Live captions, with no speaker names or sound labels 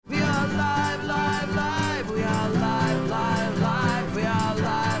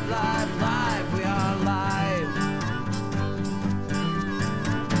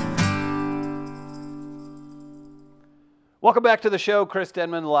Welcome back to the show. Chris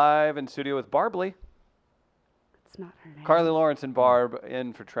Denman live in studio with Barb Lee. It's not her name. Carly Lawrence and Barb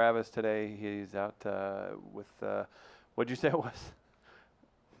in for Travis today. He's out with, what'd you say it was?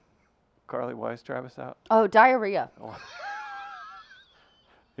 Carly, why is Travis out? Oh, diarrhea. Oh.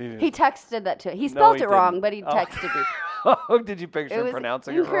 He texted that to. He No, spelled he it wrong, didn't. but he texted me. Oh, did you picture It him was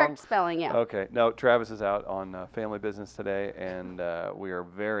pronouncing it incorrect wrong? spelling, yeah. Okay. No, Travis is out on family business today, and we are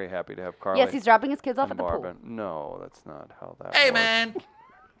very happy to have Carly. Yes, he's dropping his kids off and at the Barb pool. in. No, that's not how that Hey, works. man.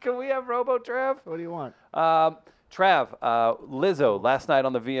 Can we have Robo Trav? What do you want? Trav, Lizzo, last night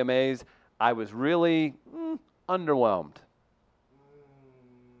on the VMAs, I was really underwhelmed.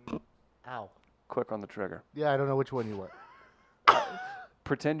 Ow. Quick on the trigger. Yeah, I don't know which one you want.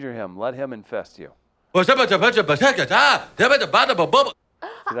 Pretend you're him. Let him infest you. See, See, that's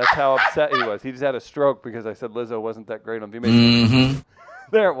how upset he was. He just had a stroke because I said Lizzo wasn't that great on VMAs.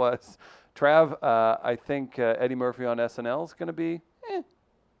 There it was. Trav, I think Eddie Murphy on SNL is going to be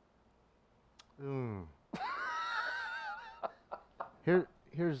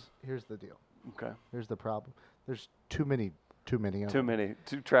Here's the deal. okay. Here's the problem. There's too many. Too many.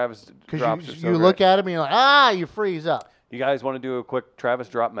 Travis drops Because are you so look great. at him and you're like, you freeze up. You guys want to do a quick Travis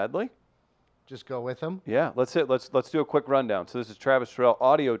drop medley? Just go with him. Yeah, let's do a quick rundown. So this is Travis Terrell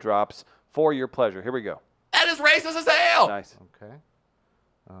audio drops for your pleasure. Here we go. That is racist as hell. Nice. Okay.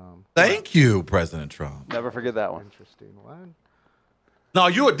 Thank you, President Trump. Never forget that one. Interesting one. No,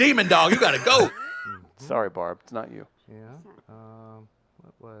 you a demon dog. You got to go. Sorry, Barb. It's not you. Yeah.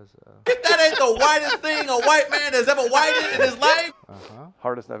 What was? If that ain't the whitest thing a white man has ever whited in his life,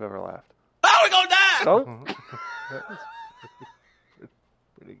 Hardest I've ever laughed. how are we going to die? Oh,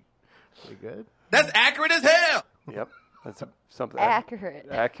 Pretty good. That's accurate as hell. yep. That's something Accurate.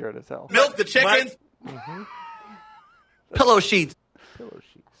 accurate as hell. Milk the chickens. Pillow sheets. Pillow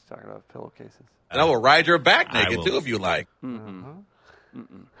sheets. Talking about pillowcases. And I will ride your back naked, too, if you like.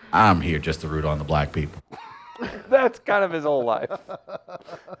 I'm here just to root on the black people. That's kind of his whole life. Life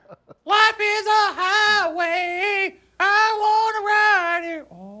is a highway. I want to ride it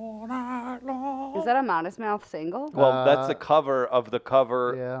all night long. Is that a Modest Mouth single? Well, that's the cover of the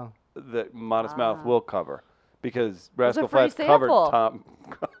cover Yeah. that Modest Mouth will cover because Rascal free Flatts covered sample. Tom.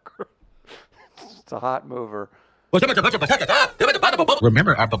 It's a hot mover.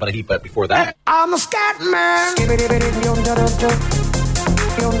 Remember, but before that. I'm a scat man.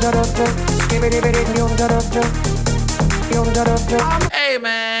 Hey,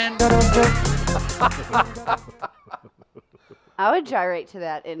 man. I would gyrate to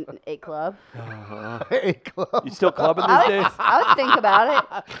that in a club. Hey, club. You still clubbing these days? I would think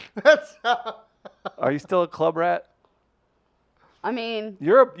about it. Are you still a club rat? I mean,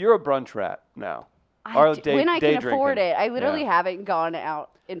 You're a brunch rat now. Or day- when I day can afford drinking. it. I literally Yeah. haven't gone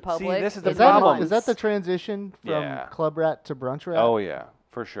out in public. this is the in problem. months. Is that the transition from Yeah. club rat to brunch rat? Oh yeah,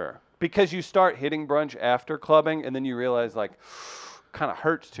 for sure. Because you start hitting brunch after clubbing, and then you realize like, kind of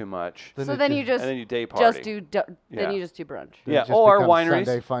hurts too much. Then So it then just- you just and then you day party. just do Yeah. then you just do brunch. Then it Yeah, just or becomes wineries.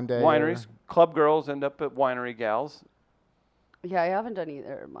 Sunday fun day, Wineries. or- Club girls end up at winery gals. Yeah, I haven't done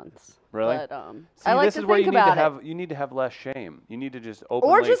either in months. Really? But See, I like this to is where think you need to about it. have you need to have less shame. You need to just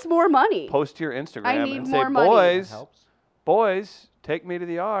openly Or just more money. post to your Instagram I need and say, more money. boys, Helps. boys, take me to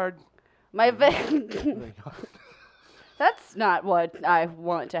the yard. My That's not what I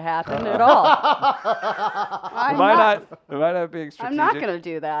want to happen at all. I'm Am I not being strategic? I'm not going to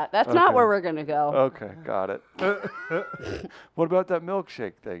do that. That's not Okay. where we're going to go. Okay, got it. What about that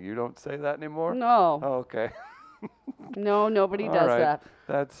milkshake thing? You don't say that anymore? No. Oh, okay. No, nobody All does right. that.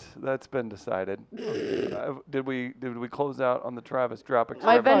 That's been decided. Did we close out on the Travis drop?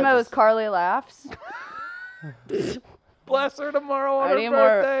 My Venmo is extravaganza? Carly Laughs. Bless her tomorrow on I her need more.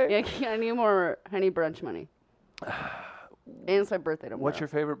 birthday. Yeah, I need more honey brunch money. And it's my birthday tomorrow. What's your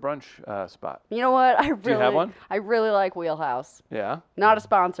favorite brunch spot? You know what? you have one? I really like Wheelhouse. Yeah. Not a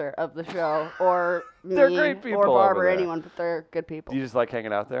sponsor of the show or me They're great people or Barb over or there. anyone, but they're good people. Do you just like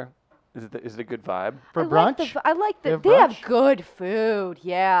hanging out there? Is it a good vibe? For I brunch? like They have they have brunch? good food.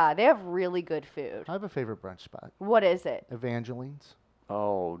 Yeah, they have really good food. I have a favorite brunch spot. What is it? Evangeline's.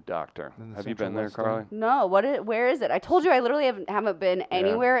 Oh, doctor. In the Have you Central been there, West Carly? End. No, where is it? I told you I literally haven't been Yeah.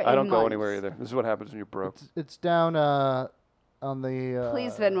 anywhere. I don't in go months. anywhere either. This is what happens when you're broke. It's down on the.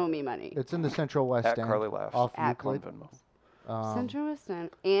 Please Venmo me money. It's in the Central West At End. Carly Laughs. Off At Euclid. Venmo. Central West End.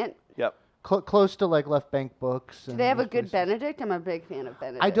 And Yep. Close to like Left Bank Books. do they have a good Benedict? I'm a big fan of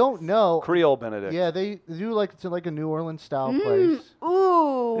Benedict. I don't know. Creole Benedict. Yeah, they do like it's like a New Orleans style place.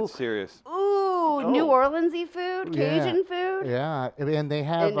 Ooh. It's serious. Ooh, New Orleansy food, Cajun food. Yeah, and they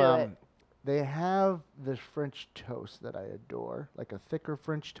have Into it. they have this French toast that I adore, like a thicker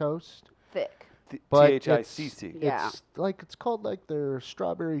French toast. Thick. But THICC. Yeah. It's called like their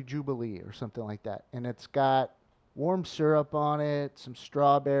Strawberry Jubilee or something like that, and it's got warm syrup on it, some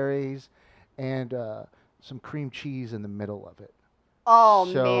strawberries, and some cream cheese in the middle of it.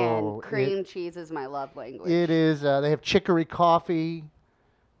 Oh So man, cream cheese is my love language. It is. They have chicory coffee.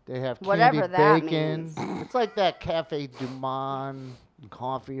 They have Whatever candied that bacon. means. It's like that Cafe Du Monde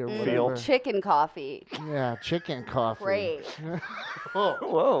coffee or whatever. Chicken coffee. Yeah, chicken coffee. Great.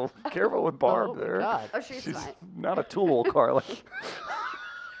 Whoa, careful with Barb there. God. Oh, she's fine. Not a tool, Carly.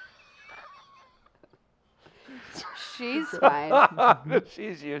 She's fine.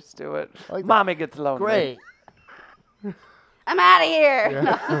 She's used to it. Like that. Mommy gets lonely. Great. I'm out of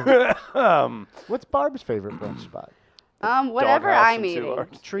here. What's Barb's favorite brunch spot? Whatever Doghouse I'm and Two eating.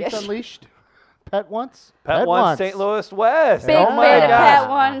 Arts. Treats Yes. Unleashed? Pet Once? Pet Once, St. Louis West. Big oh my fan of gosh. Pet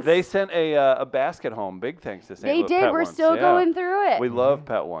Once. They sent a basket home. Big thanks to St. They Louis did. Pet We're Once. still Yeah. going through it. We love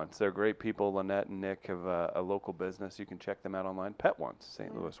Pet Once. They're great people. Lynette and Nick have a local business. You can check them out online. Pet Once,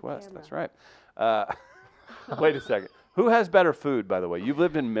 St. Louis West. That's right. Wait a second. Who has better food, by the way? You've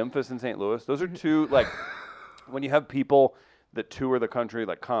lived in Memphis and St. Louis. Those are two, like, when you have people that tour the country,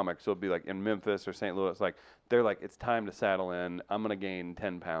 like comics, will be like in Memphis or St. Louis, like, they're like, it's time to saddle in. I'm going to gain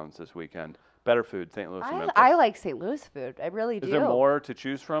 10 pounds this weekend. Better food, St. Louis and Memphis. I like St. Louis food. I really do. Is there more to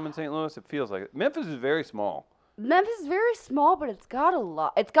choose from in St. Louis? It feels like it. Memphis is very small Memphis is very small, but it's got a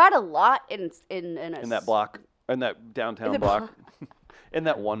lot. It's got a lot in in that block, in that downtown the block, in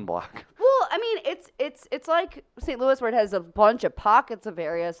that one block. Well, I mean, it's like St. Louis where it has a bunch of pockets of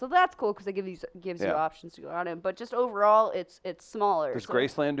area, so that's cool because it gives you Yeah. options to go on in. But just overall, it's smaller. Does so-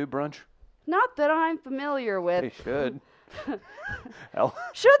 Graceland do brunch? Not that I'm familiar with. They should.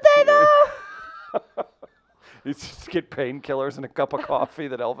 Should they though? You just get painkillers and a cup of coffee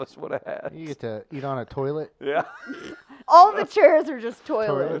that Elvis would have had. You get to eat on a toilet. Yeah. All the chairs are just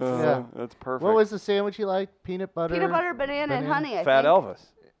toilets. Toilets. Yeah. That's perfect. What was the sandwich you like? Peanut butter? Peanut butter, banana, and honey. I Fat think. Elvis?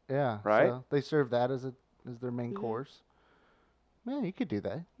 Yeah. Right? So they serve that as their main Mm-hmm. course. Man, you could do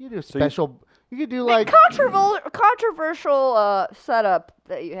that. You do a So you- special. You could do Big like controversial setup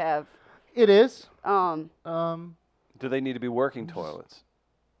that you have. it is. Do they need to be working toilets?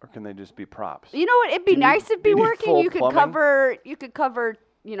 Or can they just be props? You know what? It'd be Do you need- nice if it'd do be you need working. full You could plumbing? cover.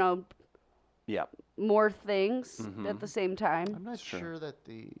 Yeah. More things Mm-hmm. at the same time. I'm not Sure. sure that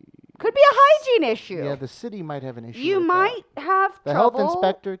the Could be a hygiene issue. yeah the city might have an issue. You with might have that. The health trouble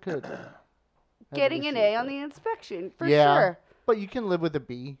inspector could have getting an issue A with on that. the inspection for Yeah, sure. but you can live with a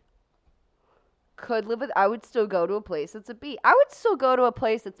B. Could live with. I would still go to a place that's a B. I would still go to a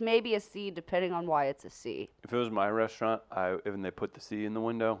place that's maybe a C, depending on why it's a C. If it was my restaurant, and they put the C in the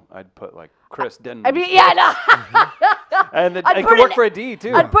window, I'd put like Chris Denman. I mean, yeah, no. and I'd it put could work an- for a D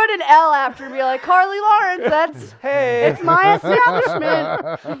too. I'd put an L after and be like, Carly Lawrence, that's Hey, it's my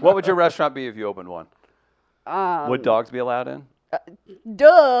establishment. what would your restaurant be if you opened one? Would dogs be allowed in?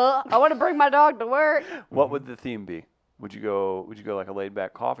 Duh. I want to bring my dog to work. What would the theme be? Would you go like a laid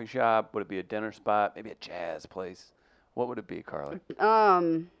back coffee shop? Would it be a dinner spot? Maybe a jazz place? What would it be, Carly?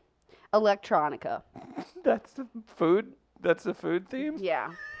 Electronica. That's the food. That's the food theme.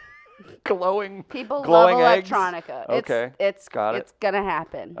 Yeah. Glowing. People glowing love eggs? electronica. Okay. It's Got it. It's gonna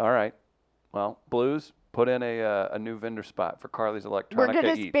happen. All right. Well, Blues, put in a new vendor spot for Carly's Electronica We're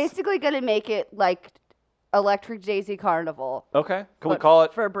gonna Eats. basically gonna make it like Electric Daisy Carnival. Okay. Can we but call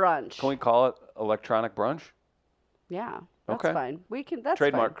it? for brunch? Can we call it electronic brunch? Yeah, that's Okay. fine. We can. That's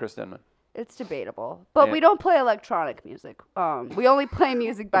Trademark fine. Chris Denman. It's debatable, but Yeah. we don't play electronic music. We only play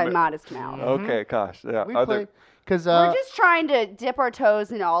music by Modest Mouse. Okay, gosh. Yeah. We Are play there- because We're just trying to dip our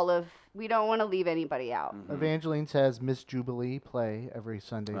toes in all of. We don't want to leave anybody out. Evangeline's has Miss Jubilee play every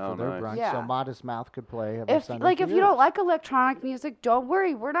Sunday Oh, for their nice. brunch. Yeah. So Modest Mouth could play every If Sunday. like for if you don't yours. like electronic music, don't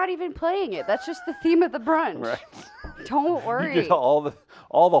worry. We're not even playing it. That's just the theme of the brunch. Right. Don't You worry. get all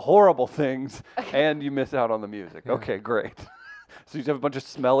the horrible things, and you miss out on the music. Okay, great. So you have a bunch of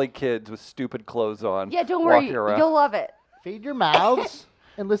smelly kids with stupid clothes on. Yeah, don't worry. walking around. You'll love it. feed your mouths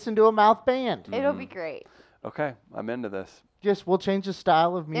and listen to a mouth band. It'll be great. Okay, I'm into this. Just we'll change the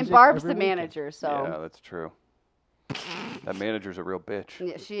style of music. And Barb's every the weekend. manager, Yeah, so that's true. That manager's a real bitch.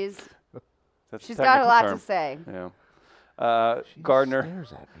 yeah, she's That's she's a got a technical lot term. to say. Yeah. She Gardner,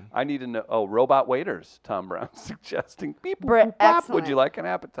 stares at me. I need to know. Oh, robot waiters. Tom Brown suggesting. Beep, boop, Br- boop, bop. Would excellent. you like an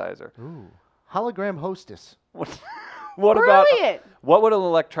appetizer? Ooh, hologram hostess. What about? Brilliant. What would an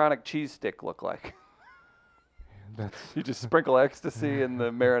electronic cheese stick look like? That's You just sprinkle ecstasy in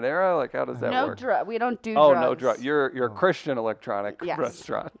the marinara? Like, how does that No work? drug. We don't do Oh, drugs. no drug. You're a Christian electronic Yes.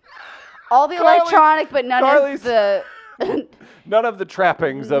 restaurant. All the electronic, but none Carly's- of the. None of the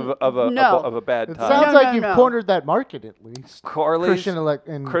trappings of a bad it time. sounds No, like no, you've no. cornered that market at least. Carly's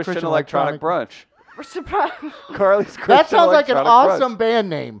Christian Christian electronic brunch. Surprise. Carly's Christian That sounds like an Electronic awesome Brunch. band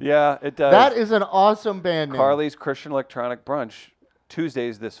name. Yeah, it does. That is an awesome band name. Carly's Christian Electronic Brunch,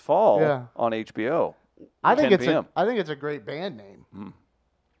 Tuesdays this fall Yeah. on HBO. I think 10 it's p.m. I think it's a great band name.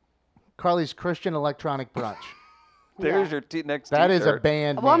 Carly's Christian Electronic Brunch. There's your next That t-shirt. is a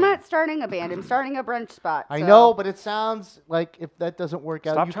band Well, I'm name. not starting a band. I'm starting a brunch spot. I so- know, but it sounds like if that doesn't work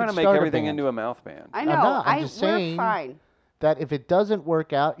out, Stop you trying could to make start a everything band. into a mouth band. I know. not. I'm just we're saying- fine. That if it doesn't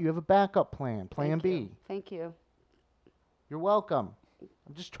work out, you have a backup plan, Plan Thank B. you. Thank you. You're welcome.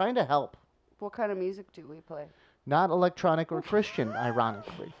 I'm just trying to help. What kind of music do we play? Not electronic or Christian,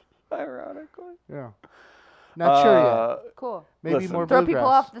 ironically. Ironically. Yeah. Not sure yet. Cool. Maybe listen. more Throw bluegrass. people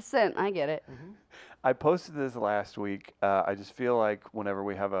off the scent. I get it. I posted this last week. I just feel like whenever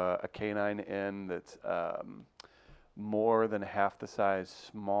we have a canine in that's more than half the size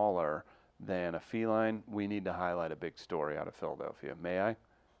smaller than a feline, we need to highlight a big story out of Philadelphia. May I?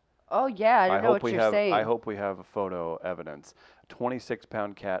 Oh yeah, I don't know what we you're have. saying. I hope we have a photo evidence.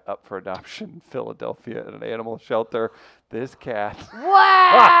 26-pound cat up for adoption in Philadelphia at an animal shelter. This cat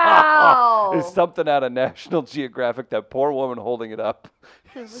Wow. is something out of National Geographic. That poor woman holding it up,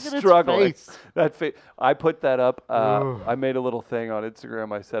 Look at its struggling. face. That I put that up. Ugh. I made a little thing on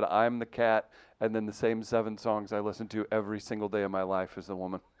Instagram. I said, "I'm the cat," and then the same 7 songs I listen to every single day of my life is the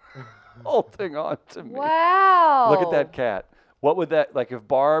woman holding on to me. Wow. Look at that cat. What would that, like if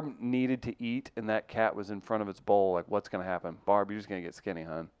Barb needed to eat and that cat was in front of its bowl, like what's going to happen? Barb, you're just going to get skinny,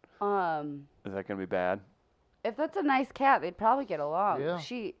 hon. Is that going to be bad? If that's a nice cat, they'd probably get along. Yeah.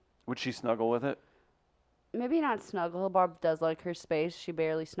 Would she snuggle with it? Maybe not snuggle. Barb does like her space. She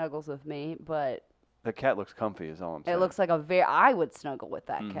barely snuggles with me, but The cat looks comfy is all I'm saying. it looks like I would snuggle with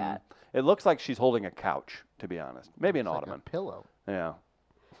that cat. It looks like she's holding a couch, to be honest. Maybe an It's like a ottoman. pillow. Yeah.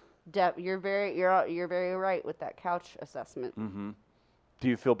 You're very right with that couch assessment. Do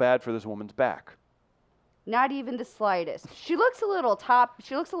you feel bad for this woman's back? Not even the slightest. She looks a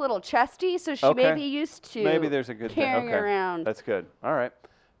little chesty, so she may Okay. be used to Maybe there's a good thing. carrying Okay. around. That's good. All right.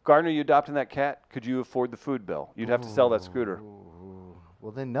 Gardner, you adopting that cat? Could you afford the food bill? You'd have to sell that scooter.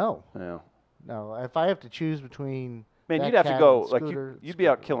 Well, then no. Yeah. No, if I have to choose between Man, that you'd have to cat go, and like, Scooter, you'd be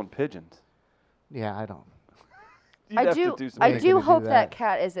out Scooter. killing pigeons. Yeah, I don't. You'd I have do. to do some I Ain't digging. do gonna do hope that that.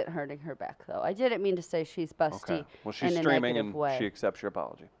 cat isn't hurting her back, though. I didn't mean to say she's busty Okay. Well, she's in a streaming negative and way. she accepts your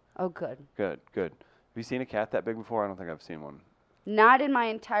apology. Oh, good. Good, good. Have you seen a cat that big before? I don't think I've seen one. Not in my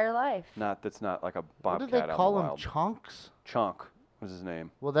entire life. That's not like a What bobcat do they out in call the them? wild. Chunks? Chunk was his name.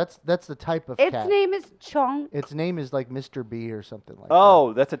 Well, that's the type of Its cat. name is Chong. Its name is like Mr. B or something like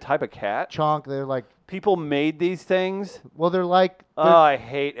Oh, that's a type of that. cat? Chonk. They're like. People made these things? Well, they're like. Oh, they're- I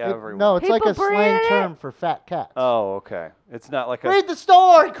hate it- everyone. no, it's like a People slang breed it? term for fat cats. Oh, okay. It's not like a. Read the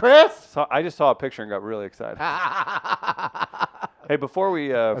story, Chris. So I just saw a picture and got really excited. Hey, before we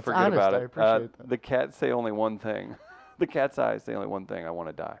That's forget honest, about I it, appreciate that. the cats say only one thing. The cat's eyes say only one thing. I want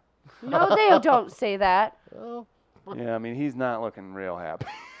to die. No, they don't say that. Oh, Yeah, I mean he's not looking real happy.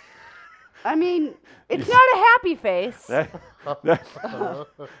 I mean, it's not a happy face.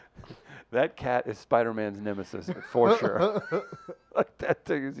 That cat is Spider-Man's nemesis for sure. Like that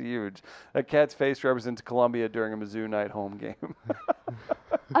thing is huge. That cat's face represents Columbia during a Mizzou night home game.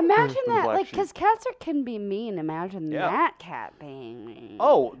 Imagine that, Black like, sheep. because cats can be mean. Imagine Yeah. that cat being mean.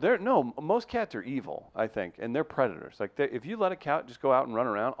 Oh, most cats are evil, I think, and they're predators. Like if you let a cat just go out and run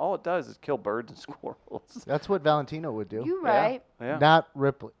around, all it does is kill birds and squirrels. that's what Valentino would do. You right. Yeah. Not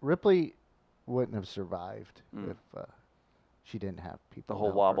Ripley. Ripley wouldn't have survived if she didn't have people. The whole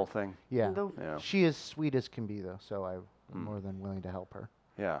help wobble her. thing. Yeah. Yeah. She is sweet as can be, though, so I'm more than willing to help her.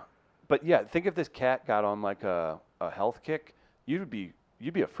 Yeah. But yeah, think if this cat got on like a health kick, you'd be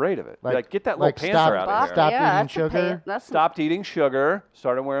afraid of it. Like get that like little panther out stop- of here. stop yeah, eating that's a pain. sugar. That's Stopped eating sugar.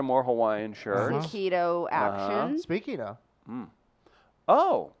 Started wearing more Hawaiian shirts. some keto action. Speaking of,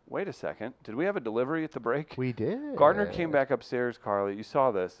 Oh, wait a second. Did we have a delivery at the break? we did. Gardner came back upstairs, Carly. You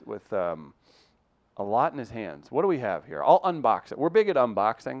saw this with a lot in his hands. What do we have here? I'll unbox it. We're big at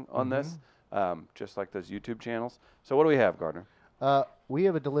unboxing on this, just like those YouTube channels. So what do we have, Gardner? We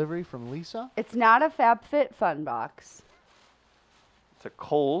have a delivery from Lisa. It's not a FabFitFun box. It's a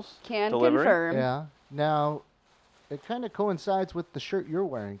Kohl's Can delivery. confirm. Yeah. Now, it kind of coincides with the shirt you're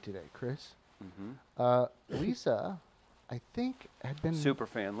wearing today, Chris. Lisa, I think, had been Super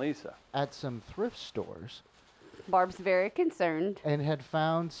fan Lisa. at some thrift stores Barb's very concerned. and had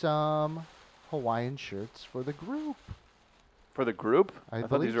found some Hawaiian shirts for the group. For the group? I thought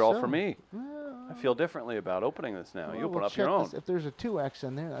believe these are all so. for me. Well, I feel differently about opening this now. You well, open we'll up your check own. this. If there's a 2X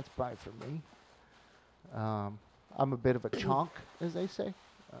in there, that's probably for me. I'm a bit of a chonk, as they say.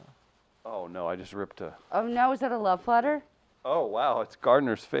 Oh no, I just ripped a. Oh no, is that a love letter? Oh wow, it's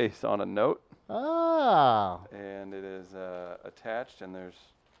Gardner's face on a note. Oh. And it is attached, and there's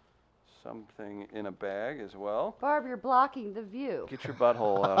something in a bag as well. Barb, you're blocking the view. Get your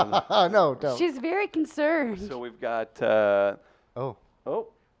butthole out of the... Oh, no, don't. She's very concerned. So we've got... Oh.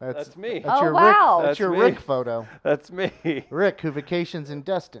 That's me. That's Oh, your wow. Rick, that's your That's me. Rick photo. That's me. Rick, who vacations in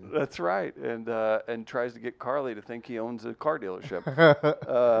Destin. That's right, and tries to get Carly to think he owns a car dealership.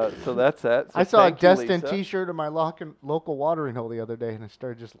 So that's that. So I saw a thank you, Destin Lisa. T-shirt in my local watering hole the other day, and I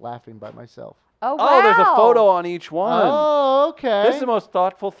started just laughing by myself. Oh, wow. Oh, there's a photo on each one. Oh, okay. This is the most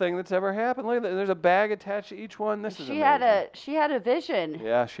thoughtful thing that's ever happened. Look at that. There's a bag attached to each one. This is She amazing. had a vision.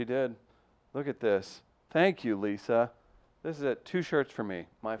 Yeah, she did. Look at this. Thank you, Lisa. This is it. 2 shirts for me.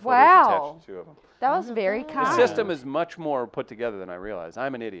 My photo's Wow. attached to 2 of them. That was very The kind. system is much more put together than I realized.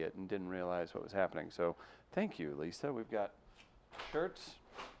 I'm an idiot and didn't realize what was happening. So thank you, Lisa. We've got shirts.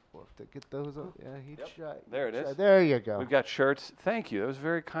 We'll have to get those up. Yeah, he Yep. tried. There it is. There you go. We've got shirts. Thank you. That was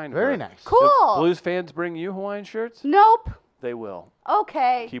very kind of Very her. nice. Cool. Do Blues fans bring you Hawaiian shirts? Nope. They will.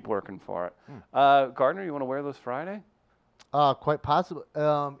 Okay. Keep working for it. Gardner, you want to wear those Friday? Quite possible.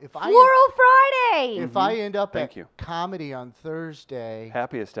 If I Floral Friday. if I end up Thank at you. comedy on Thursday,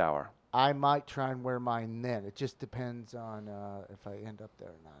 Happiest hour. I might try and wear mine then. It just depends on if I end up there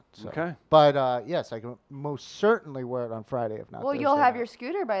or not. So. Okay. But yes, I can most certainly wear it on Friday, if not. Well, Thursday you'll have night. your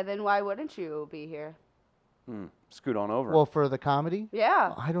scooter by then. Why wouldn't you be here? Scoot on over. Well, for the comedy,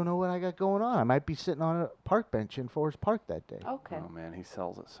 Yeah. I don't know what I got going on. I might be sitting on a park bench in Forest Park that day. Okay. Oh man, he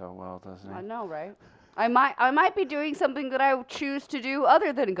sells it so well, doesn't I he? know, right? I might be doing something that I choose to do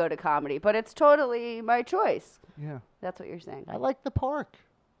other than go to comedy, but it's totally my choice. Yeah, That's what you're saying. I like the park.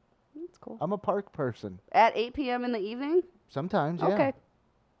 That's cool. I'm a park person. At 8 p.m. in the evening? Sometimes, yeah. Okay.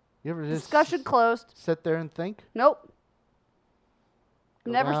 You ever just Discussion closed. sit there and think? Nope.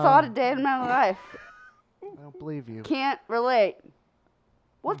 Go Never down. thought a day in my life. I don't believe you. Can't relate.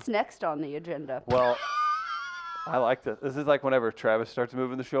 What's next on the agenda? Well, I like this. This is like whenever Travis starts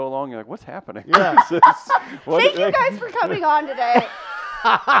moving the show along, you're like, what's happening? Yeah. Thank you guys for coming on today.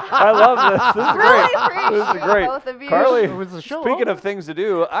 I love this. This is Really great. This is appreciate great. both of you. Carly, It was the show speaking over. of things to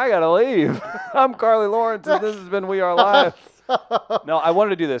do, I got to leave. I'm Carly Lawrence, and this has been We Are Live. No, I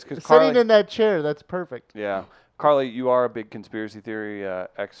wanted to do this because Sitting Carly... in that chair, that's perfect. Yeah. Carly, you are a big conspiracy theory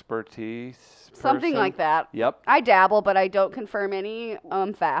expertise Something person. like that. Yep. I dabble, but I don't confirm any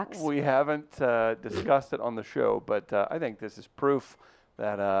facts. We haven't discussed it on the show, but I think this is proof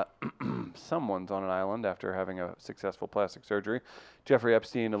that someone's on an island after having a successful plastic surgery. Jeffrey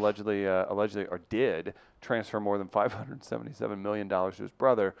Epstein allegedly did transfer more than $577 million to his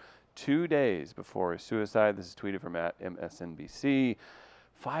brother 2 days before his suicide. This is tweeted from at MSNBC.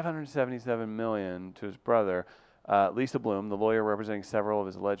 $577 million to his brother. Lisa Bloom, the lawyer representing several of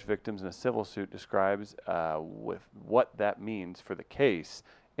his alleged victims in a civil suit, describes with what that means for the case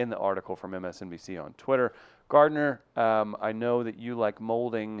in the article from MSNBC on Twitter. Gardner, I know that you like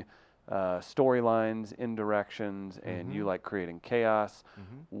molding storylines in directions, and you like creating chaos.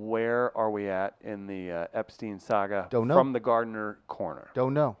 Where are we at in the Epstein saga Don't know. from the Gardner corner?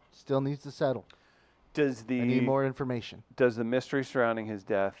 Don't know. Still needs to settle. Does I need more information. Does the mystery surrounding his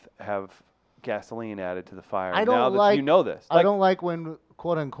death have gasoline added to the fire? I now don't that like. you know this. I don't like when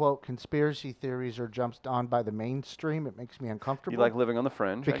 "quote unquote" conspiracy theories are jumped on by the mainstream. It makes me uncomfortable. You like living on the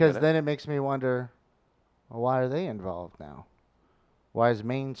fringe. I because get it. then it makes me wonder, well, why are they involved now? Why is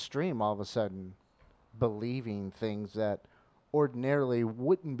mainstream all of a sudden believing things that ordinarily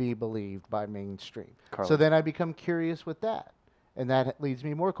wouldn't be believed by mainstream? Carly. So then I become curious with that. And that leads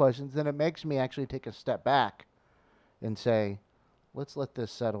me more questions. Then it makes me actually take a step back and say, let's let this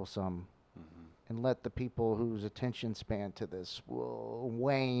settle some and let the people whose attention span to this will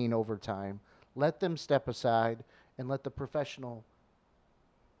wane over time, let them step aside and let the professional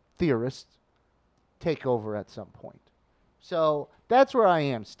theorists take over at some point. So that's where I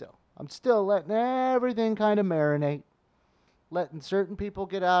am still. I'm still letting everything kind of marinate, letting certain people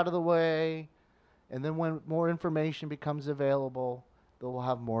get out of the way, and then when more information becomes available, they'll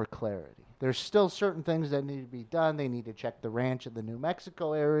have more clarity. There's still certain things that need to be done. They need to check the ranch in the New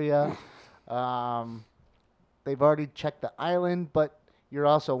Mexico area. They've already checked the island, but you're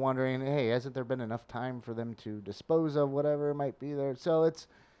also wondering, hey, hasn't there been enough time for them to dispose of whatever might be there? So it's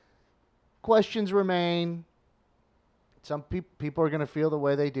questions remain. Some people are going to feel the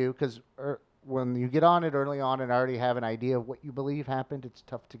way they do because when you get on it early on and already have an idea of what you believe happened, it's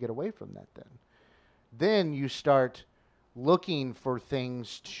tough to get away from that then. Then you start looking for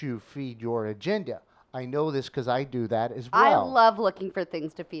things to feed your agenda. I know this because I do that as I well. love looking for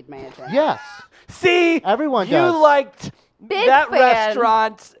things to feed my agenda. Yes. See, Everyone you does. liked Big that fan.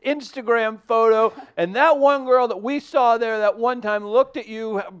 restaurant's Instagram photo, and that one girl that we saw there that one time looked at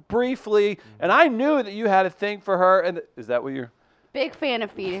you briefly, and I knew that you had a thing for her. And is that what you're? Big fan of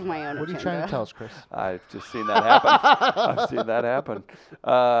feeding my own What are you agenda. trying to tell us, Chris? I've just seen that happen. I've seen that happen.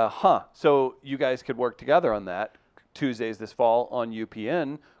 So you guys could work together on that. Tuesdays this fall on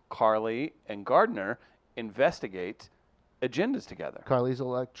UPN, Carly and Gardner investigate agendas together. Carly's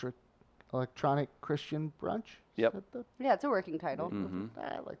electronic Christian brunch. Is Yep. that the- Yeah, it's a working title.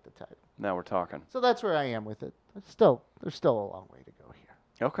 I like the title. Now we're talking. So that's where I am with it. There's still a long way to go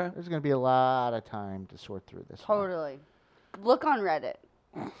here. Okay. There's going to be a lot of time to sort through this. one. Totally. Look on Reddit.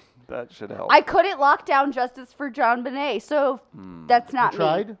 That should help. I couldn't lock down justice for John Bonet, so that's not You me.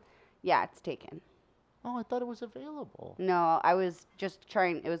 tried? Yeah, it's taken. Oh, I thought it was available. No, I was just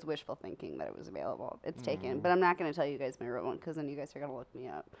trying. It was wishful thinking that it was available. It's taken, but I'm not going to tell you guys my real one because then you guys are going to look me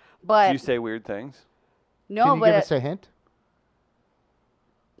up. But Do you say weird things? no, Can you but give us a hint?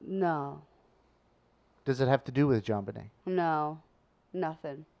 no, Does it have to do with John Bonet? no,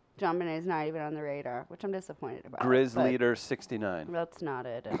 nothing. John Bonet's not even on the radar, which I'm disappointed about. Grizz but Leader 69. That's not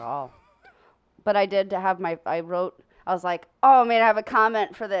it at all. But I did have I was like, oh man, I have a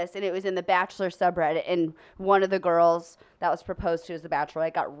comment for this, and it was in the Bachelor subreddit, and one of the girls that was proposed to as the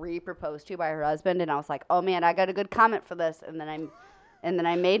Bachelorette got re-proposed to by her husband, and I was like, oh man, I got a good comment for this, and then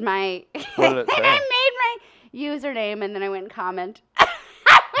I made my What did it say? I made my username, and then I went and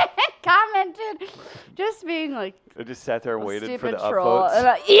commented, just being like I just sat there and a waited for stupid the troll.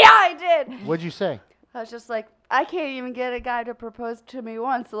 upvotes. Yeah, I did. What'd you say? I was just like, I can't even get a guy to propose to me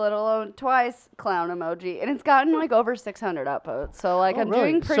once, let alone twice, clown emoji. And it's gotten like over 600 upvotes. So like Oh, I'm really?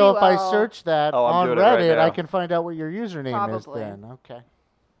 doing pretty so well. if I search that Oh, I'm on doing it right Reddit, I now. can find out what your username Probably. is then. Okay.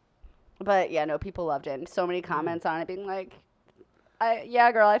 But yeah, no, people loved it. And so many comments on it being like,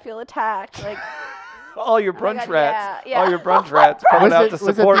 yeah, girl, I feel attacked. Like, All your Oh my brunch God, rats. yeah. All your brunch rats coming out to Was it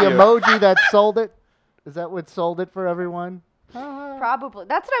the support you. emoji that sold it? Is that what sold it for everyone? probably.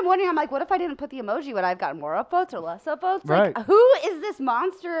 That's what I'm wondering. I'm like, what if I didn't put the emoji? Would I have gotten more upvotes or less upvotes? Right. Like, who is this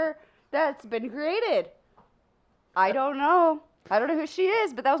monster that's been created? I don't know. I don't know who she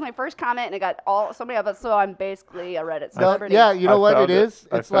is, but that was my first comment, and it got so many upvotes. So I'm basically a Reddit No, celebrity. yeah, you know what it found is?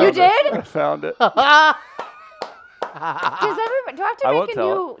 I It's found like You did? I found it. Does everybody? Do I have to I make won't a tell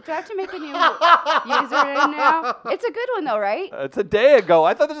new? Do I have to make a new username now? It's a good one though, right? It's a day ago.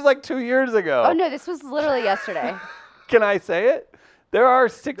 I thought this was like 2 years ago. Oh no, this was literally yesterday. Can I say it? There are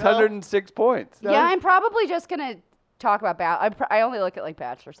 606 points. Yeah, I'm probably just gonna talk about I only look at like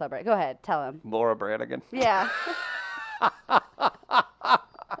Bachelor subreddit. Go ahead, tell him. Laura Branigan. Yeah.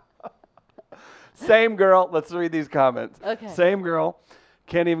 Same girl. Let's read these comments. Okay. Same girl.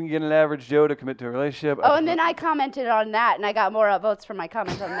 Can't even get an average Joe to commit to a relationship. Oh, and then I commented on that, and I got more upvotes from my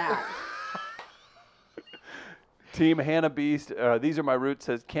comment on that. Team Hannah Beast. These are my roots.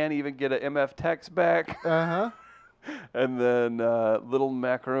 Says can't even get an MF text back. Uh-huh. And then Little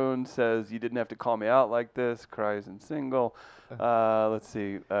Macaroon says you didn't have to call me out like this. Cries and single. Let's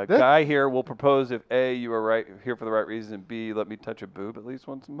see. Guy here will propose if A, you are right here for the right reason, and B, let me touch a boob at least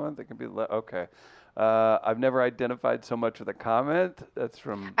once a month. It can be okay. I've never identified so much with a comment. That's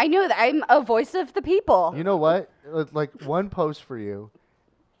from. I know that I'm a voice of the people. You know what? Like one post for you,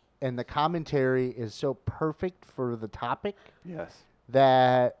 and the commentary is so perfect for the topic Yes.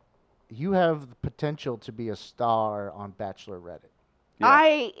 that you have the potential to be a star on Bachelor Reddit. Yeah.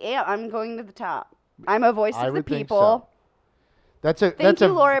 I am. I'm going to the top. I'm a voice I of the would think people. so. That's a. Thank you,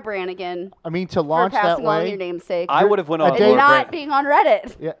 Laura Branigan, I mean, to for launch that passing along way. your namesake. I would have went on a and day- Laura not Branigan. being on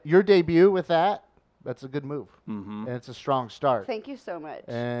Reddit. Yeah, your debut with that. That's a good move, Mm-hmm. and it's a strong start. Thank you so much.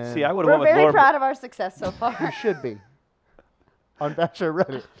 And See, I would have We're went with very Laura. proud of our success so you far. should be on Bachelor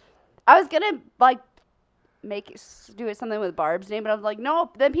Reddit. I was gonna like do it something with Barb's name, but I was like,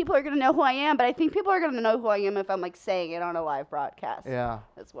 no. Then people are gonna know who I am. But I think people are gonna know who I am if I'm like saying it on a live broadcast Yeah,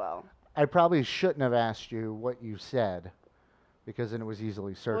 as well. I probably shouldn't have asked you what you said, because then it was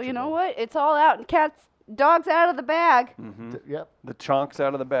easily searchable. Well, you know what? It's all out. Dogs out of the bag. Mm-hmm. Yep. The chunks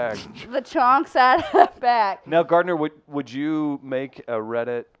out of the bag. The chonks out of the bag. Now, Gardner, would you make a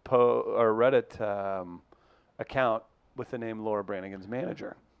Reddit account with the name Laura Branigan's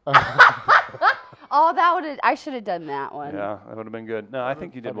manager? Oh, I should have done that one. Yeah, that would have been good. No, I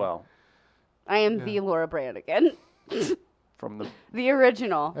think you did well. I am the Laura Branigan, From the the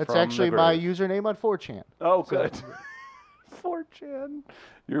original. That's From the actually my grave. username on 4chan. oh, good. 4chan.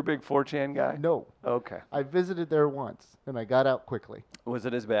 You're a big 4chan guy. No, Okay. I visited there once and I got out quickly. Was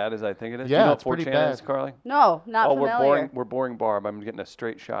it as bad as I think it is? Do Yeah, you know it's what pretty 4chan is, bad. Carly? No, not Oh, familiar. we're boring Barb. I'm getting a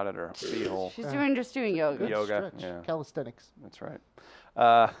straight shot at her beehole. She's just doing yoga. Yoga, Stretch. yeah. Calisthenics. That's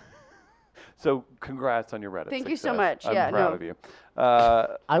right. So congrats on your Reddit Thank you so success. much. I'm Yeah, proud no.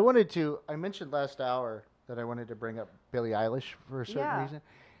 of you. I mentioned last hour that I wanted to bring up Billie Eilish for a certain reason.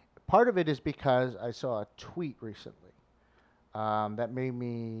 Part of it is because I saw a tweet recently that made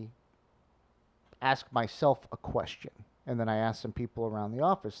me ask myself a question. And then I asked some people around the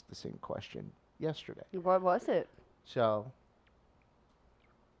office the same question yesterday. What was it? So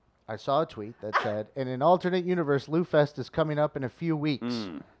I saw a tweet that said, in an alternate universe, Lou Fest is coming up in a few weeks.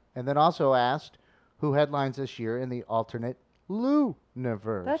 And then also asked who headlines this year in the alternate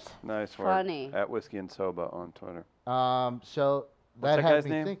Lou-niverse. That's Nice work. funny. At Whiskey and Soba on Twitter. So What's that that had guy's me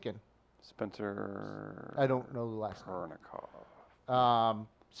name? thinking. Spencer. I don't know the last name. Pernikov.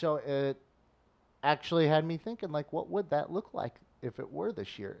 So it actually had me thinking, like, what would that look like if it were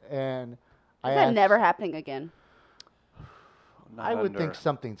this year? And Is I that asked- never happening again? I would think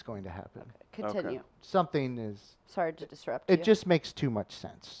something's going to happen. Continue. Something is. Sorry to disrupt you. It just makes too much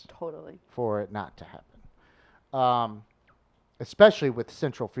sense Totally. for it not to happen. Especially with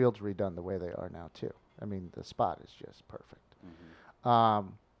Central Fields redone the way they are now, too. I mean, the spot is just perfect.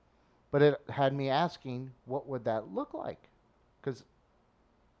 But it had me asking, what would that look like? Because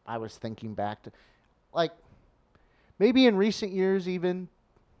I was thinking back to, like, maybe in recent years even,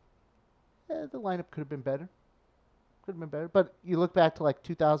 the lineup could have been better. But you look back to, like,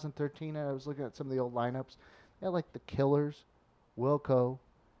 2013, and I was looking at some of the old lineups. They had, like, the Killers, Wilco,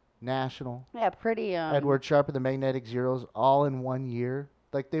 National, Yeah, pretty. Edward Sharpe and the Magnetic Zeros all in 1 year.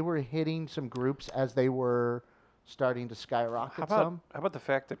 Like, they were hitting some groups as they were starting to skyrocket How about the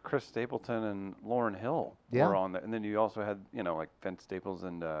fact that Chris Stapleton and Lauryn Hill Yeah. were on there, and then you also had like Vince Staples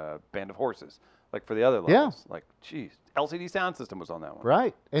and Band of Horses, like for the other Yeah. levels. Like, geez, LCD Sound System was on that one.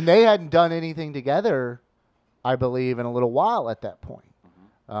 Right. And they hadn't done anything together, I believe, in a little while at that point.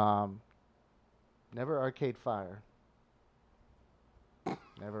 Never Arcade Fire.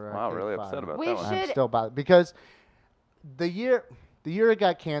 Never Wow, Arcade really Fire. upset about We that one. should- I'm still bothered because the year it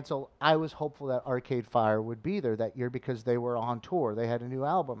got canceled, I was hopeful that Arcade Fire would be there that year because they were on tour. They had a new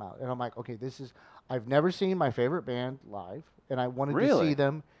album out, and I'm like, okay, I've never seen my favorite band live, and I wanted to Really? see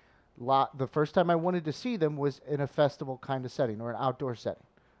them. The first time I wanted to see them was in a festival kind of setting or an outdoor setting.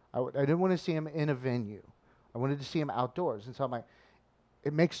 I didn't want to see them in a venue. I wanted to see them outdoors, and so I'm like,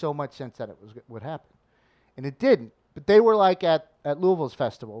 it makes so much sense that it would happen, and it didn't. But they were like at Louisville's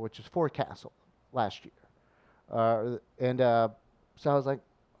festival, which is Forecastle last year, so I was like,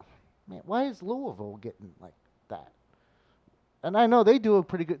 man, why is Louisville getting like that? And I know they do a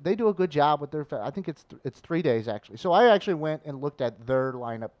good job with their. I think it's 3 days actually. So I actually went and looked at their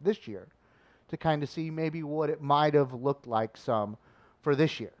lineup this year, to kind of see maybe what it might have looked like for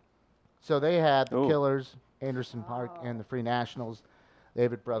this year. So they had the Ooh. Killers, Anderson Park, and the Free Nationals,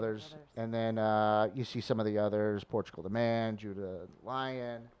 David Brothers, and then you see some of the others: Portugal the Man, Judah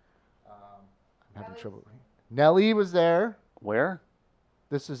Lion. I'm having trouble. Nelly was there. Where?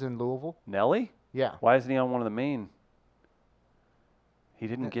 This is in Louisville. Nelly? Yeah. Why isn't he on one of the main? He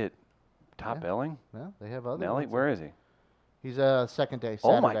didn't get top Yeah. billing. Well, they have other Nelly, ones. where is he? He's second day,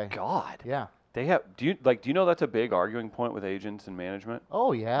 Saturday. Oh my God! Yeah. They have. Do you know that's a big arguing point with agents and management?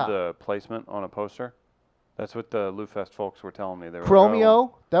 Oh yeah. The placement on a poster. That's what the Lou Fest folks were telling me. They were Chromeo,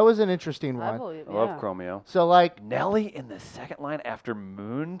 Like, that was an interesting I one. believe. oh, I love yeah. Chromeo. So like, Nelly in the second line after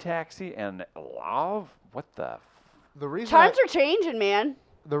Moon Taxi and Love. What the? the reason Times are changing, man.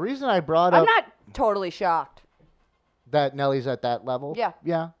 the reason I brought I'm up not totally shocked. that Nelly's at that level. Yeah.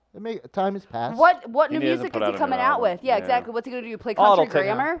 Yeah. Time has passed. What He new hasn't music put is out he a coming new out album. with? Yeah, Yeah. exactly. What's he gonna do? Play Oh, country it'll take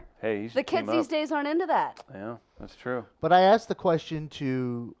grammar? Hey, he should The kids team these up. days aren't into that. Yeah, that's true. But I asked the question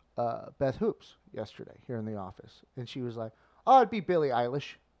to Beth Hoops yesterday here in the office, and she was like, "Oh, it'd be Billie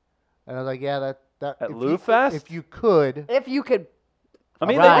Eilish," and I was like, "Yeah, that At if Lou you- Fest? if you could." If you could, I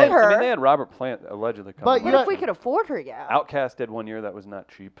mean, Right. they did, I Her. mean, they had Robert Plant allegedly coming. But what you if we could afford her? Yeah. Outcast did 1 year that was not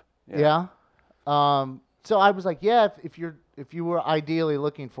cheap. Yeah. So I was like, yeah, if you were ideally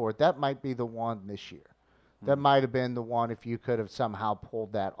looking for it, that might be the one this year. That might have been the one if you could have somehow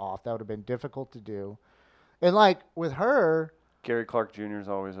pulled that off. That would have been difficult to do. And like with her, Gary Clark Jr. is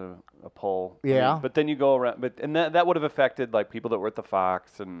always a pull. I Yeah. mean, but then you go around, and that would have affected like people that were at the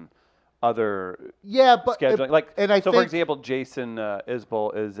Fox and other yeah, but scheduling. and I so think, for example, Jason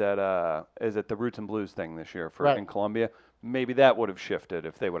Isbell is at the Roots and Blues thing this year Right. in Columbia. Maybe that would have shifted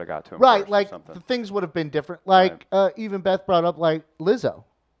if they would have got to him right, first or like something. the things would have been different. Like even Beth brought up like Lizzo.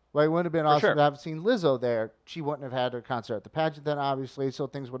 Like, it would have been awesome sure. to have seen Lizzo there. She wouldn't have had her concert at the pageant then, obviously, so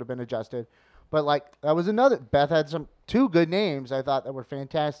things would have been adjusted. But, like, that was another. Beth had two good names I thought that were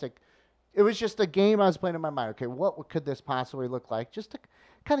fantastic. It was just a game I was playing in my mind. Okay, what could this possibly look like? Just to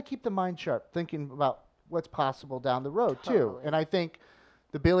kind of keep the mind sharp, thinking about what's possible down the road, too. Totally. And I think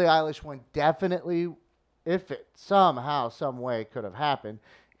The Billie Eilish one definitely, if it somehow, some way could have happened,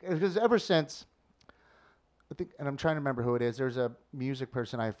 because ever since, I think, and I'm trying to remember who it is. There's a music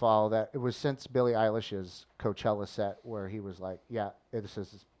person I follow that it was since Billie Eilish's Coachella set where he was like, "Yeah, this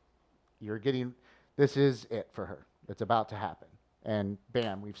is it for her. It's about to happen." And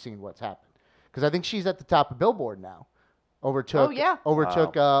bam, we've seen what's happened. Because I think she's at the top of Billboard now. Overtook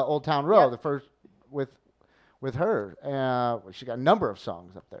Old Town Road, Yep. the first with her. She got a number of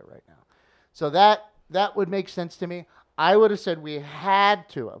songs up there right now. So that would make sense to me. I would have said we had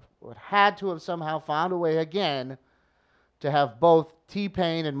to have somehow found a way again to have both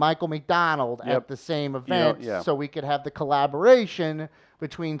T-Pain and Michael McDonald Yep. at the same event, yeah. so we could have the collaboration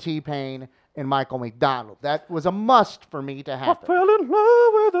between T-Pain and Michael McDonald. That was a must for me to happen. Fell in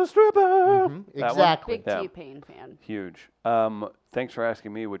love with a stripper. Mhm, That one? exactly. Big Yeah. T-Pain fan. Huge. Thanks for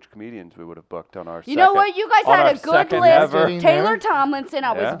asking me which comedians we would have booked on our You know what? You guys on our had a good second list. ever. Getting Taylor there. Tomlinson,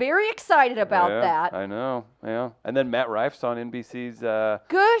 I Yeah. was very excited about Yeah, that. I know. Yeah. And then Matt Rife's on NBC's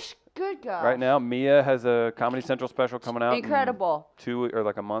Good God. right now. Mia has a Comedy Central special coming out. in Incredible. 2 or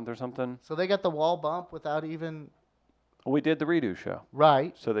like a month or something. So they got the wall bump without even We did the redo show,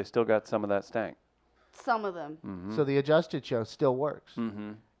 right. so they still got some of that stank. Some of them. Mm-hmm. So the adjusted show still works.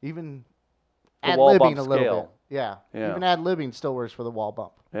 Mm-hmm. Even The ad wall libbing bump a little scale. bit. Yeah. Yeah. Even ad libbing still works for the wall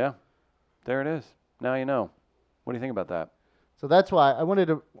bump. Yeah. There it is. Now you know. What do you think about that? So that's why I wanted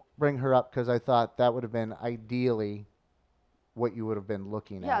to bring her up because I thought that would have been ideally what you would have been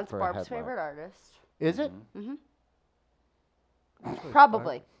looking Yeah, at it's for Barb's a headline. favorite artist. Is it?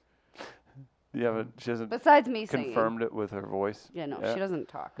 Probably. You haven't. She hasn't Besides me singing. confirmed it with her voice. Yeah, no, yet? she doesn't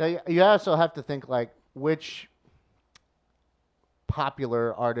talk. Now, you also have to think like which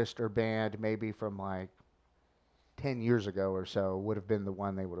popular artist or band maybe from like 10 years ago or so would have been the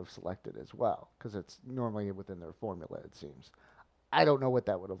one they would have selected as well because it's normally within their formula, it seems. I don't know what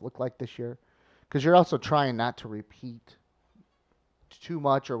that would have looked like this year because you're also trying not to repeat too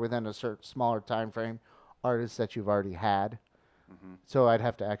much or within a certain smaller time frame artists that you've already had. Mm-hmm. So I'd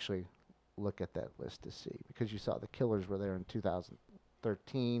have to actually look at that list to see because you saw the Killers were there in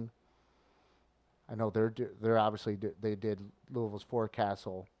 2013. I know they're obviously they did Louisville's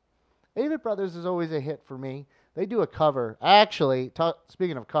Forecastle. Avett Brothers is always a hit for me. They do a cover. Actually,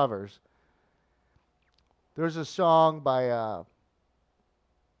 speaking of covers, there's a song by a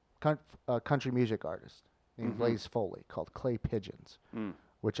country music artist named Blaze Foley called Clay Pigeons,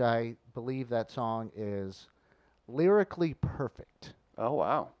 which I believe that song is lyrically perfect. Oh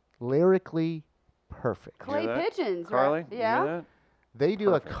wow. Lyrically perfect. Clay hear that, Pigeons, Carly? right? You Yeah. hear that? They do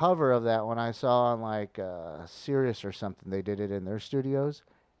Perfect. a cover of that one I saw on like Sirius or something. They did it in their studios.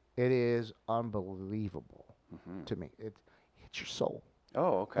 It is unbelievable to me. It hits your soul.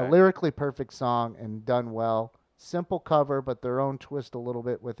 Oh, okay. A lyrically perfect song and done well. Simple cover, but their own twist a little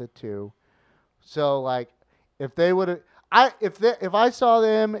bit with it too. So like, if they would have, if I saw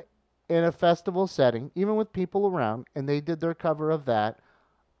them in a festival setting, even with people around, and they did their cover of that,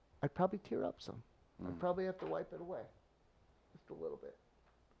 I'd probably tear up some. I'd probably have to wipe it away just a little bit.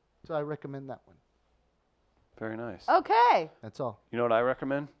 So I recommend that one. Very nice. Okay. That's all. You know what I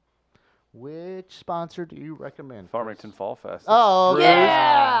recommend? Which sponsor do you recommend? Farmington Fall Fest. Oh, Brews,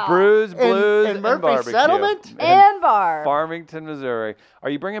 yeah. Brews, Blues, and Murphy barbecue. Settlement? And Barb. Farmington, Missouri. Are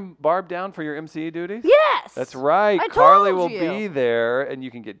you bringing Barb down for your MCE duties? Yes. That's right. I Carly told will you. be there, and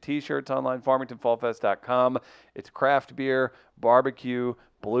you can get T-shirts online, farmingtonfallfest.com. It's craft beer, barbecue,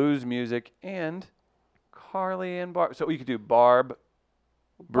 blues music, and Carly and Barb. So you could do Barb,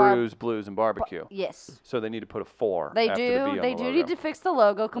 Brews, Blues, and barbecue. Yes. So they need to put a 4 They after the B do. on They the do logo. need to fix the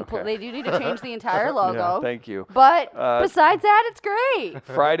logo completely. They do need to change the entire logo. Yeah, thank you. But Uh, besides that, it's great.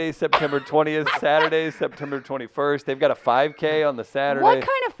 Friday, September 20th, Saturday, September 21st. They've got a 5K on the Saturday. What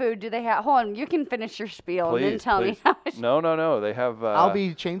kind of food do they have? Hold on, you can finish your spiel and then Please, tell please. me how much. No. They have. I'll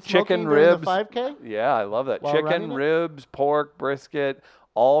be chain smoking chicken during ribs. the 5K. Yeah, I love that. While running Chicken, it? ribs, pork, brisket,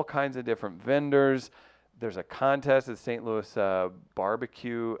 all kinds of different vendors. There's a contest at St. Louis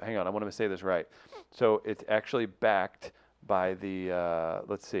Barbecue. Hang on, I want to say this right. So it's actually backed by the,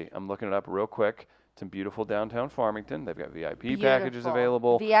 let's see, I'm looking it up real quick. It's in beautiful downtown Farmington. They've got VIP packages Beautiful.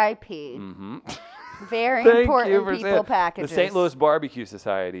 available. VIP. Mm-hmm. Very Thank you important for people saying- packages. The St. Louis Barbecue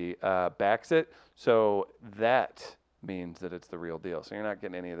Society backs it, so that means that it's the real deal. So you're not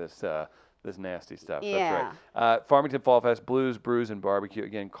getting any of this this nasty stuff. Yeah. That's right. Farmington Fall Fest, Blues, Brews, and Barbecue.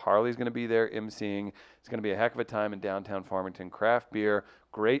 Again, Carly's going to be there emceeing. It's going to be a heck of a time in downtown Farmington. Craft beer,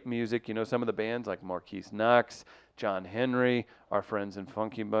 great music. You know some of the bands like Marquise Knox, John Henry, our friends in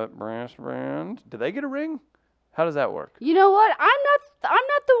Funky Butt Brass Band. Do they get a ring? How does that work? You know what? I'm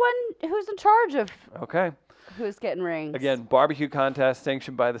not the one who's in charge of Okay. Who's getting rings? Again, barbecue contest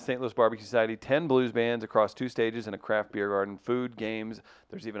sanctioned by the St. Louis Barbecue Society. 10 blues bands across 2 stages and a craft beer garden. Food, games.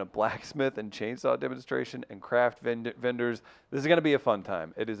 There's even a blacksmith and chainsaw demonstration and craft vendors. This is going to be a fun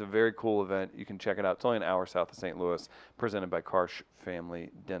time. It is a very cool event. You can check it out. It's only an hour south of St. Louis, presented by Karsh Family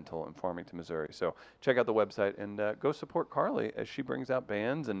Dental in Farmington, Missouri. So check out the website and go support Carly as she brings out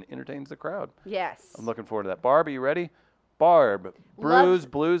bands and entertains the crowd. Yes. I'm looking forward to that. Barb, are you ready? Barb, brews,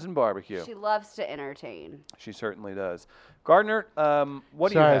 blues, and barbecue. She loves to entertain. She certainly does. Gardner, what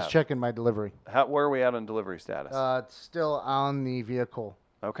do you Sorry, have? I was checking my delivery. Where are we at on delivery status? It's still on the vehicle.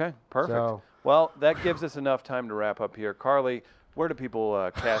 Okay, perfect. So- Well, that gives us enough time to wrap up here. Carly, where do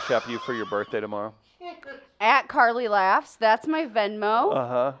people cash up you for your birthday tomorrow? At Carly Laughs. That's my Venmo.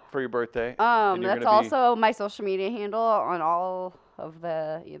 Uh-huh, for your birthday. And you're That's gonna be- also my social media handle on all of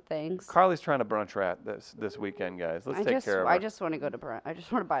the things. Carly's trying to brunch rat this weekend, guys. Let's take care of her. I just want to go to brunch. I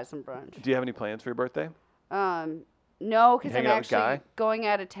just want to buy some brunch. Do you have any plans for your birthday? No, because I'm hanging out with Guy? actually going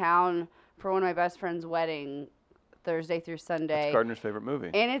out of town for one of my best friend's wedding, Thursday through Sunday. It's Gardner's favorite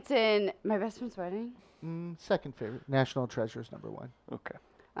movie. And it's in my best friend's wedding. Second favorite. National Treasures #1. Okay.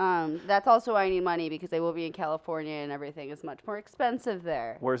 That's also why I need money because I will be in California and everything is much more expensive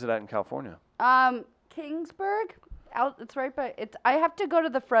there. Where's it at in California? Kingsburg. It's right by. I have to go to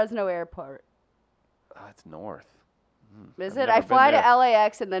the Fresno airport. It's north. Is I've it? I never been fly to there.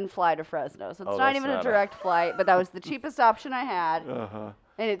 LAX and then fly to Fresno, so it's Oh, not that's even a not direct flight. But that was the cheapest option I had, Uh-huh.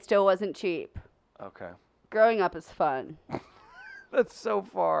 and it still wasn't cheap. Okay. Growing up is fun. That's so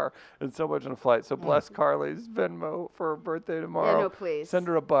far and so much on a flight. So bless Carly's Venmo for her birthday tomorrow. Yeah, no, please. Send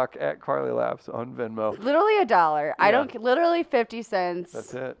her $1 at Carly Laughs on Venmo. Literally $1. I Yeah. don't. Literally 50 cents.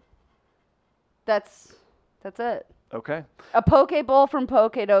 That's it. That's it. Okay. A poke bowl from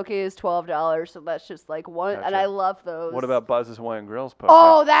Poke Doke is $12, so that's just like one. And Gotcha. I love those. What about Buzz's Hawaiian Grills poke?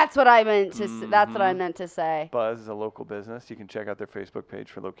 Oh, that's what I meant to. That's what I meant to say. Buzz is a local business. You can check out their Facebook page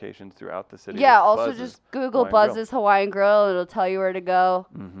for locations throughout the city. Yeah. It's Also, Buzz's just Google Hawaiian Grill. Buzz's Hawaiian Grill, and it'll tell you where to go.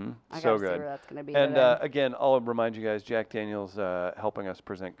 Mm-hmm. I So gotta see good. where that's gonna be. And today. again, I'll remind you guys, Jack Daniels helping us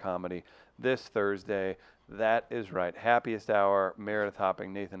present comedy this Thursday. That is right. Happiest Hour, Meredith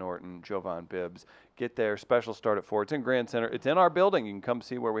Hopping, Nathan Orton, Jovan Bibbs. Get there. Special start at 4. It's in Grand Center. It's in our building. You can come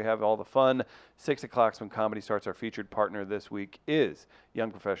see where we have all the fun. 6 o'clock when comedy starts. Our featured partner this week is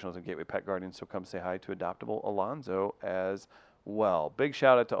Young Professionals and Gateway Pet Guardians. So come say hi to Adoptable Alonzo as well. Big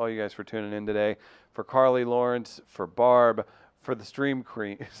shout out to all you guys for tuning in today. For Carly Lawrence, for Barb, for the Stream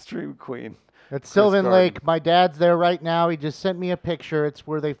Queen. It's Sylvan Garden. Lake. My dad's there right now. He just sent me a picture. It's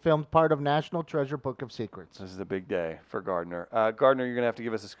where they filmed part of National Treasure Book of Secrets. This is a big day for Gardner. Gardner, you're going to have to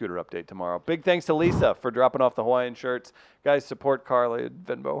give us a scooter update tomorrow. Big thanks to Lisa for dropping off the Hawaiian shirts. Guys, support Carly and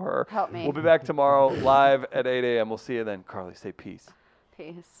Venmo her. Help me. We'll be back tomorrow live at 8 a.m. We'll see you then. Carly, say peace.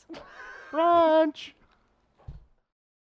 Peace. Brunch.